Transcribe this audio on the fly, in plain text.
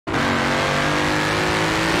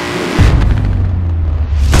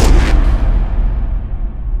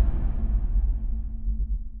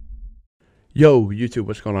Yo, YouTube,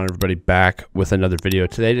 what's going on, everybody? Back with another video.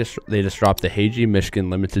 Today, they just dropped the HEIJI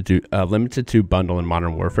MISHKIN limited to bundle in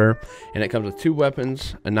Modern Warfare, and it comes with 2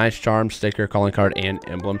 weapons, a nice charm, sticker, calling card, and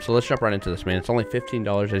emblem. So let's jump right into this, man. It's only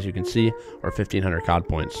 $15, as you can see, or 1,500 COD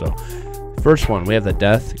points. So, first one, we have the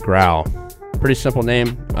Death GRAU. Pretty simple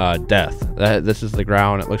name, Death. This is the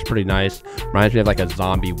GRAU, and it looks pretty nice. Reminds me of like a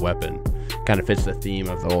zombie weapon. Kind of fits the theme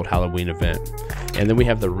of the old Halloween event. And then we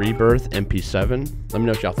have the Rebirth MP7. Let me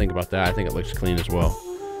know what y'all think about that. I think it looks clean as well.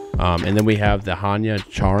 And then we have the HEIJI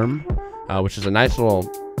Charm, which is a nice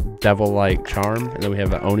little devil-like charm. And then we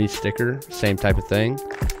have an Oni sticker, same type of thing.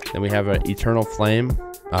 Then we have an Eternal Flame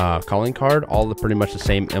calling card, all pretty much the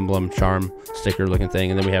same emblem, charm, sticker looking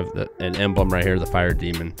thing. And then we have an emblem right here, the Fire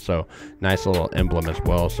Demon. So nice little emblem as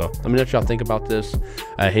well. So let me know what y'all think about this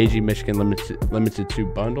HEIJI MISHKIN limited to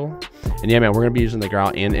bundle. And yeah, man, we're gonna be using the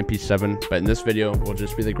GRAU and MP7, but in this video will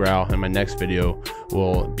just be the GRAU, and my next video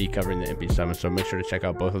will be covering the MP7. So make sure to check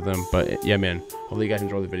out both of them. But yeah, man, hopefully you guys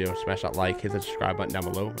enjoy the video. Smash that like, hit the subscribe button down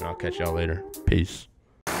below, and I'll catch y'all later. Peace.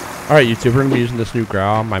 All right, YouTube, we're gonna be using this new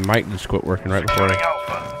GRAU. My mic just quit working right before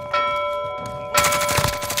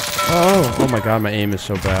Oh my God, my aim is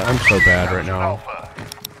so bad. I'm so bad right now.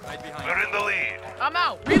 We're in the lead. I'm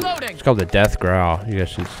out. Reloading. It's called the Death GRAU. You guys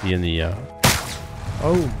should see in the.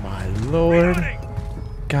 Oh my Lord!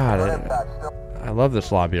 God, I love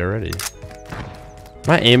this lobby already.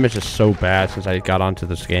 My aim is just so bad since I got onto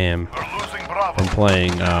this game. I'm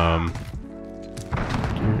playing.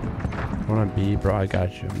 Wanna be, bro? I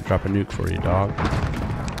got you. I'm gonna drop a nuke for you, dog.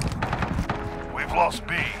 We've lost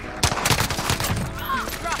B.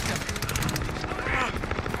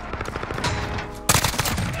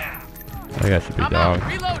 I got you, big dog.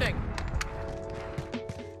 Reloading.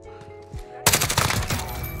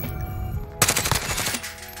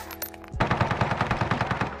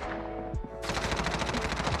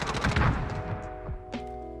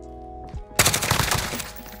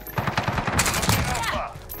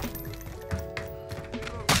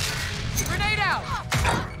 Grenade out.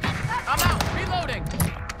 I'm out. Reloading.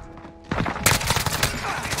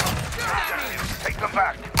 Take them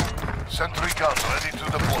back. Sentry guns ready to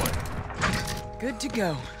deploy. Good to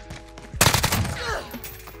go.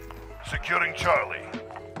 Securing Charlie.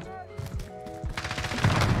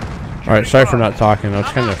 All right, sorry for not talking. I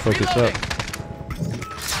was kind of focused up.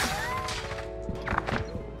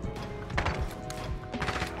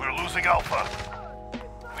 We're losing Alpha.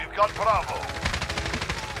 We've got Bravo.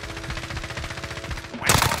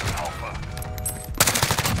 We've lost Alpha.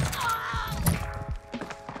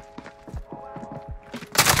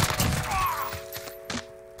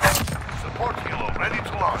 Support helo ready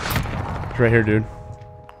to launch. It's right here, dude.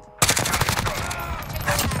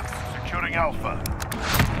 Securing Alpha.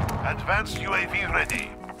 Advanced UAV ready.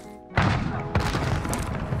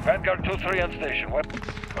 Vanguard 2-3 on station.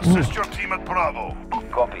 Assist your team at Bravo.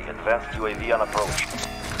 Copy. Advanced UAV on approach.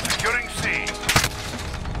 Securing C.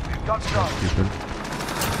 We've got Charlie. Stupid.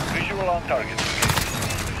 Visual on target.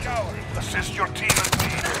 Assist your team at B.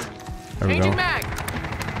 There we Changing go. mag.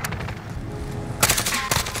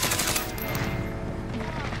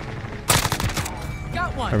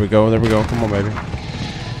 Got one. There we go. There we go. Come on, baby.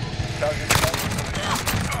 Target.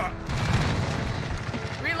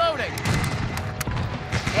 Reloading.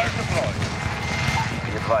 Flag deployed.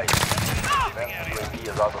 Be advised. Advanced UAV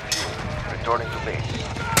is out of fuel. Returning to base.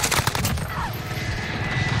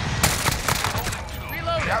 We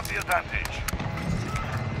Reloading. have the advantage.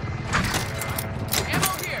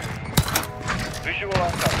 Ammo here. Visual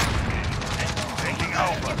on target. Taking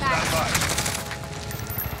Alpha. Stand by.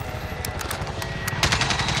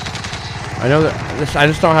 I know that this. I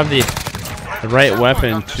just don't have the right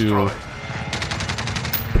weapon to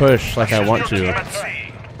push like I want to. Assist your team at C.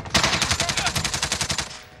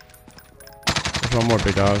 There's one more,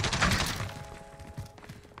 big dog.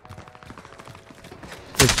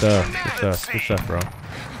 Good stuff. Good stuff. Good stuff, bro.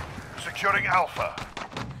 Securing Alpha.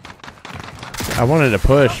 I wanted to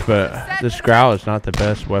push, but this GRAU is not the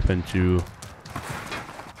best weapon to.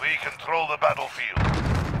 We control the battlefield.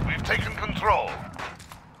 We've taken control.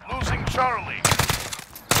 Losing Charlie.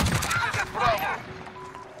 Bravo.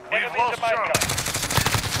 We've lost Charlie.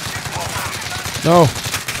 No.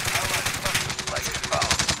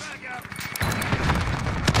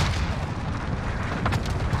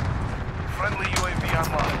 Friendly UAV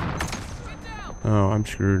online. Oh, I'm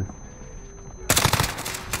screwed.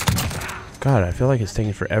 God, I feel like it's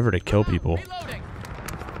taking forever to kill people. Reloading.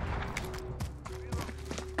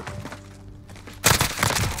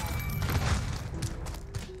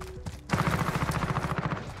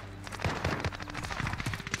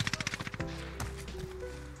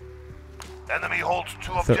 Enemy holds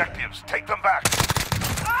 2 objectives. Take them back.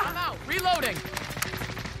 I'm out. Reloading.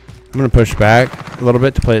 I'm gonna push back a little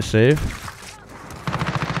bit to play it safe.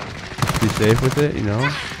 Be safe with it, you know.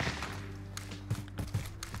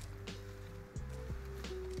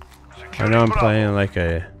 I know I'm playing like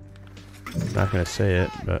a. I'm not gonna say it,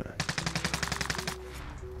 but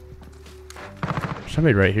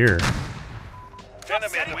somebody right here.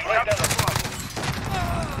 Enemy at the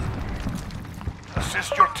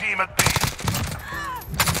assist your team at B.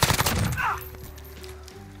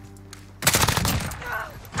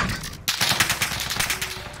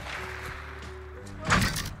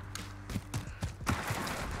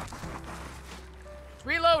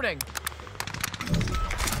 Reloading.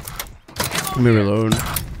 Let me reload.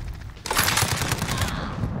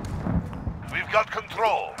 We've got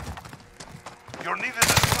control. You're needed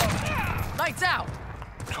as Lights out.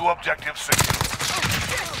 2 objectives secure.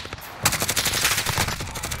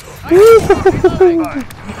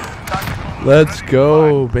 Let's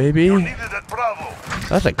go, baby. You're needed at Bravo.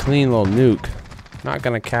 That's a clean little nuke. Not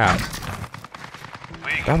gonna cap.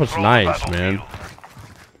 That was nice, man.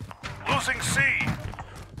 Losing C.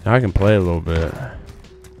 Now I can play a little bit.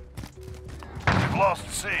 We've lost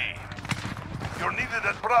C. You're needed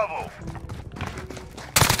at Bravo.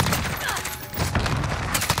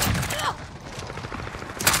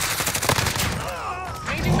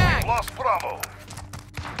 Changing mag. Lost Bravo.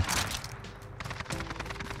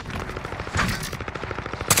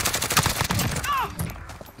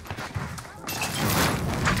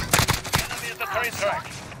 Enemy at the train track.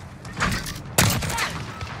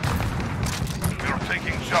 You're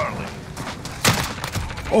taking Charlie.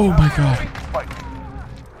 Oh my god. Fight.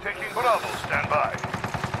 Taking Bravo. Stand by.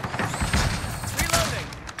 Reloading.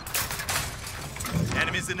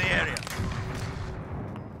 Enemies in the area.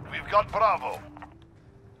 We've got Bravo.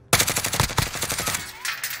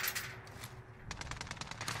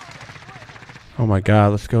 Oh my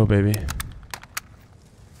god, let's go, baby. Bravo.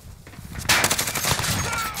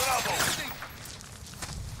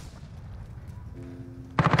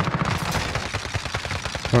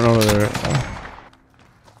 I don't know whether. Oh.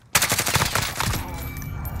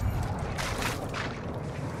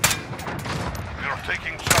 We're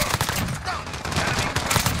taking Charlie.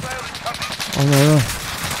 Oh no, no.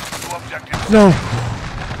 2 objectives. No.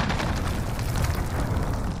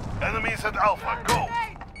 Enemies at Alpha. Go.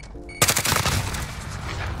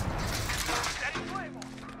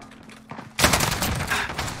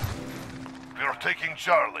 We're taking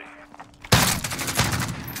Charlie.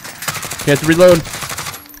 You have to reload.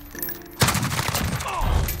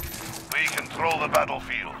 We control the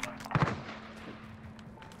battlefield.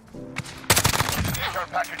 Care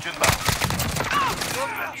package inbound.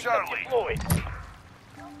 Charlie.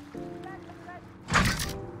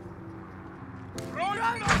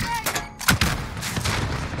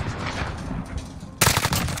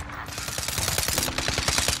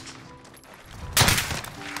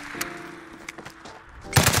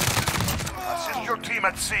 Assist your team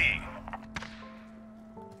at C.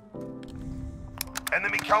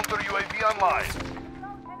 Enemy counter UAV online.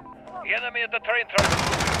 Enemy at the train track.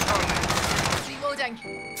 Reloading.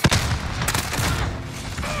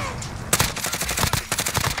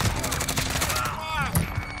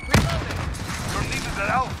 Reloading. You're needed at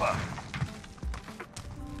Alpha.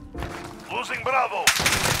 Losing Bravo.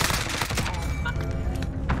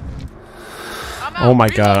 I'm out. Oh my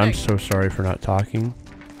god, I'm Reloading. so sorry for not talking.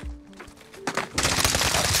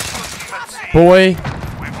 Team at C. Boy.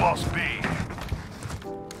 We've lost B.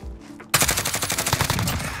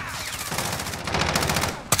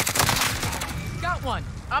 Got one.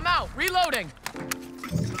 I'm out. Reloading.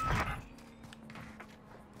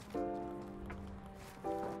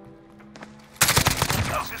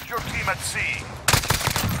 Assist your team at C.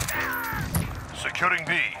 Securing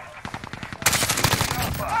B.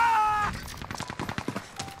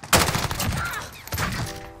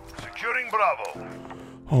 Securing Bravo.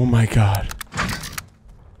 Oh my god.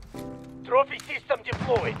 Trophy system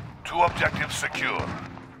deployed. 2 objectives secure.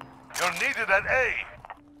 You're needed at A.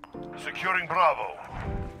 Securing Bravo.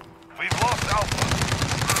 We've lost Alpha.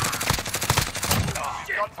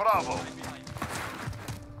 Got Bravo.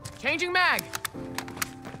 Changing mag.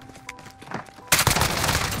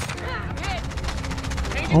 I'm hit.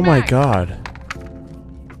 Changing Oh my mag. god.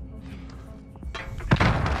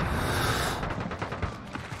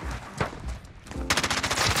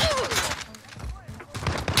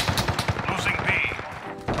 Losing B.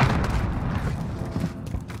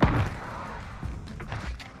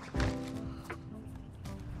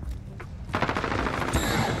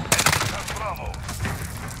 Bravo.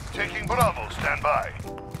 Taking Bravo. Stand by.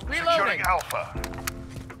 Securing Reloading. Alpha.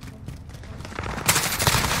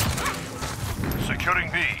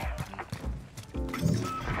 Securing B.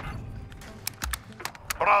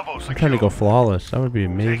 Bravo secure. I'm trying to go flawless. That would be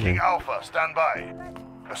amazing. Taking Alpha, stand by.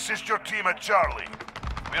 Assist your team at Charlie.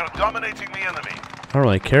 We are dominating the enemy. I don't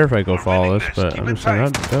really care if I go flawless, this. but Keep I'm it just saying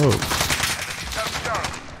tight. that'd be dope.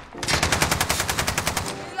 Charlie.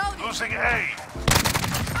 Losing A.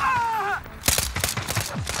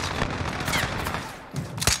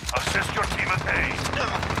 Assist your team at A.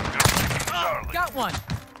 You're taking Charlie. Got one.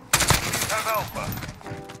 Have Alpha.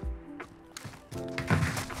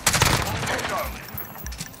 Charlie.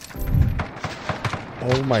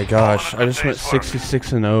 Oh my gosh, I just went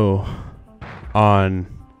 66-0 on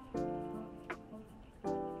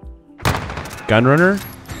Gunrunner.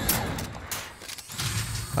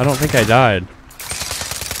 I don't think I died.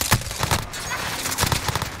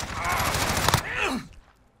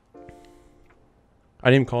 I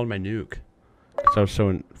didn't even call it my nuke because I was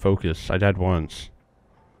so focused. I died once.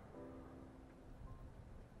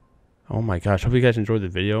 Oh my gosh, hope you guys enjoyed the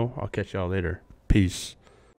video. I'll catch y'all later. Peace.